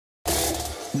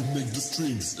We make the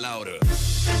strings louder.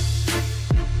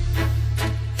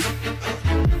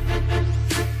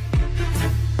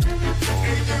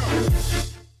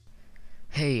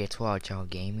 Hey, it's Wildchild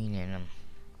Gaming, and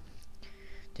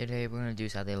today we're gonna do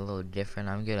something a little different.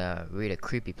 I'm gonna read a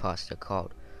creepypasta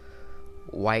called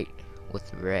White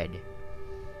with Red.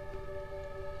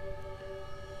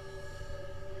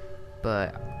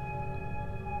 But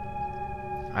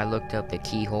I looked up the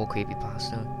keyhole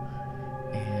creepypasta,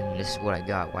 and this is what I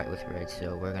got, White with Red.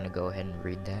 So we're gonna go ahead and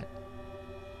read that.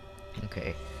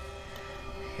 Okay,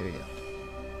 here we go.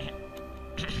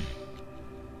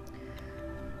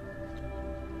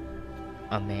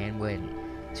 A man went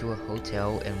to a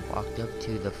hotel and walked up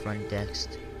to the front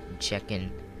desk to check in.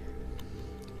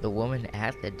 The woman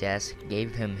at the desk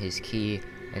gave him his key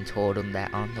and told him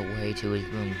that on the way to his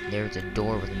room there was a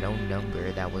door with no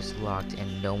number that was locked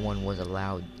and no one was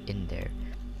allowed in there.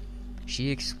 She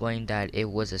explained that it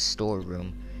was a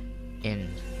storeroom and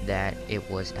that it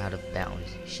was out of bounds.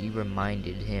 She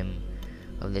reminded him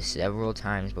of this several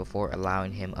times before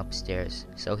allowing him upstairs,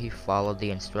 so he followed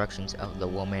the instructions of the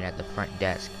woman at the front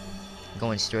desk,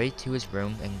 going straight to his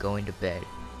room and going to bed.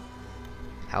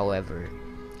 However,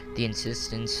 the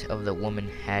insistence of the woman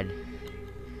had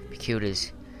piqued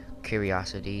his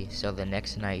curiosity, so the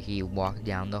next night he walked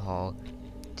down the hall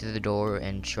to the door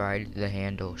and tried the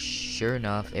handle. Sure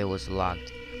enough, it was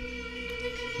locked.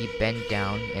 He bent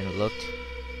down and looked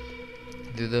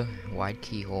through the wide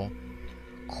keyhole.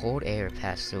 Cold air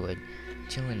passed through it,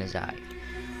 chilling his eye.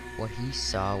 What he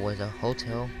saw was a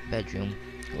hotel bedroom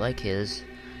like his,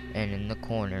 and in the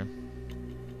corner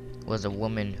was a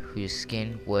woman whose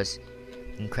skin was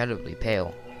incredibly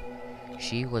pale.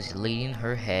 She was leaning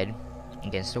her head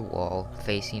against the wall,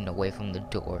 facing away from the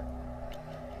door.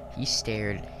 He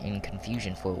stared in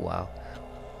confusion for a while.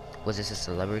 Was this a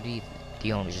celebrity,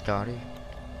 the owner's daughter?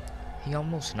 He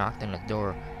almost knocked on the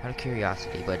door out of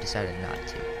curiosity, but decided not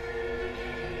to.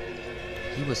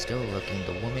 He was still looking.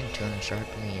 The woman turned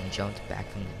sharply and jumped back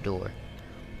from the door,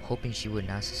 hoping she would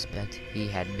not suspect he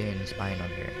had been spying on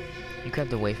her. He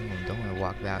crept away from the door and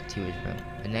walked back to his room.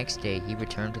 The next day, he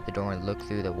returned to the door and looked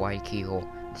through the wide keyhole.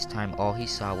 This time, all he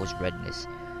saw was redness.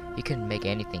 He couldn't make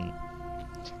anything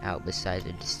out besides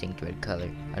a distinct red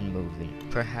color, unmoving.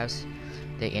 Perhaps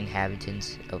the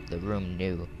inhabitants of the room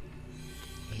knew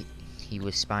he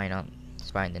was spying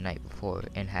the night before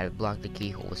and had blocked the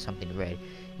keyhole with something red.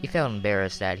 He felt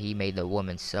embarrassed that he made the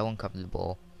woman so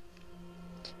uncomfortable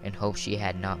and hoped she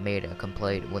had not made a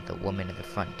complaint with the woman at the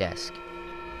front desk.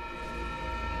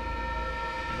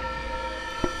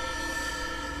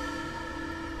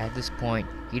 At this point,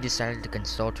 he decided to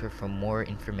consult her for more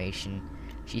information.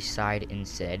 She sighed and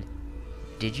said,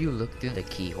 "Did you look through the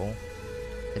keyhole?"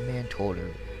 The man told her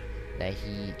that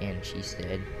she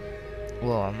said,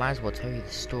 "Well, I might as well tell you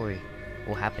the story.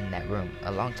 What happened in that room.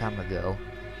 A long time ago,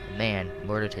 a man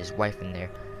murdered his wife in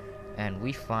there, and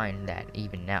we find that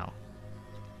even now.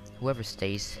 Whoever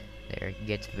stays there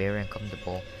gets very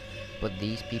uncomfortable, but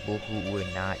these people who were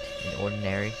not an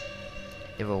ordinary,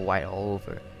 they were white all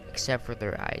over, except for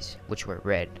their eyes, which were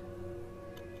red."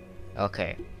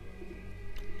 Okay.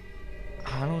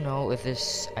 I don't know if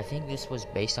I think this was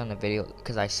based on the video,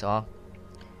 because I saw,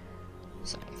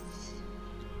 sorry.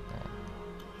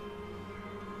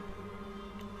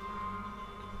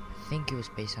 I think it was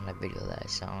based on a video that I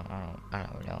saw. I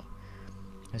don't know.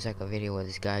 It was like a video where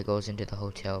this guy goes into the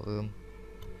hotel room,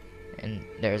 and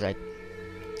there's like,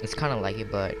 it's kind of like it,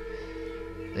 but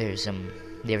there's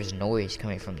noise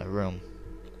coming from the room,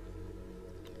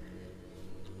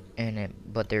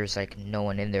 but there's like no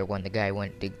one in there when the guy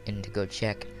went in to go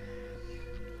check,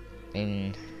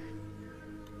 and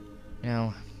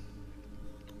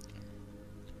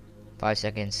 5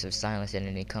 seconds of silence, and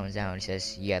then he comes out and he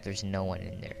says, "Yeah, there's no one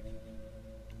in there."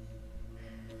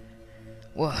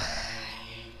 Well,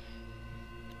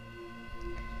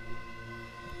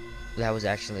 that was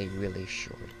actually really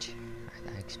short.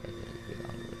 I expected it to be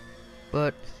longer,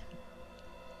 but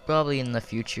probably in the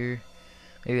future,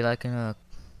 maybe like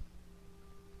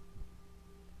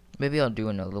maybe I'll do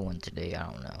another one today. I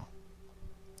don't know.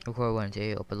 Record one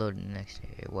day, upload the next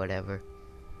day, or whatever.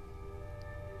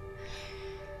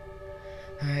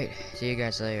 Alright, see you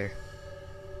guys later.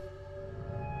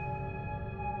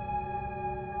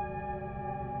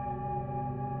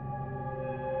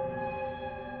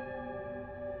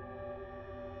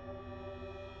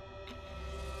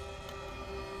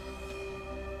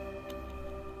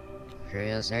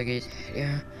 Trails, nuggets,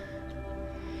 yeah.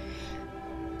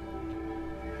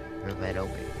 Provide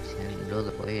open. Send the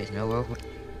other players no over.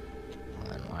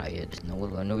 I just know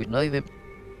what I know is not even.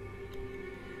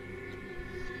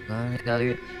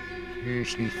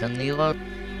 Here's the friendly lot.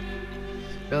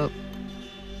 Up.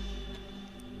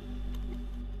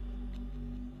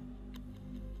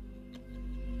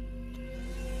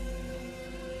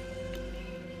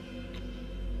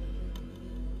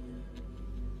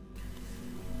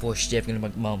 Voice Jeff gonna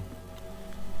make mom.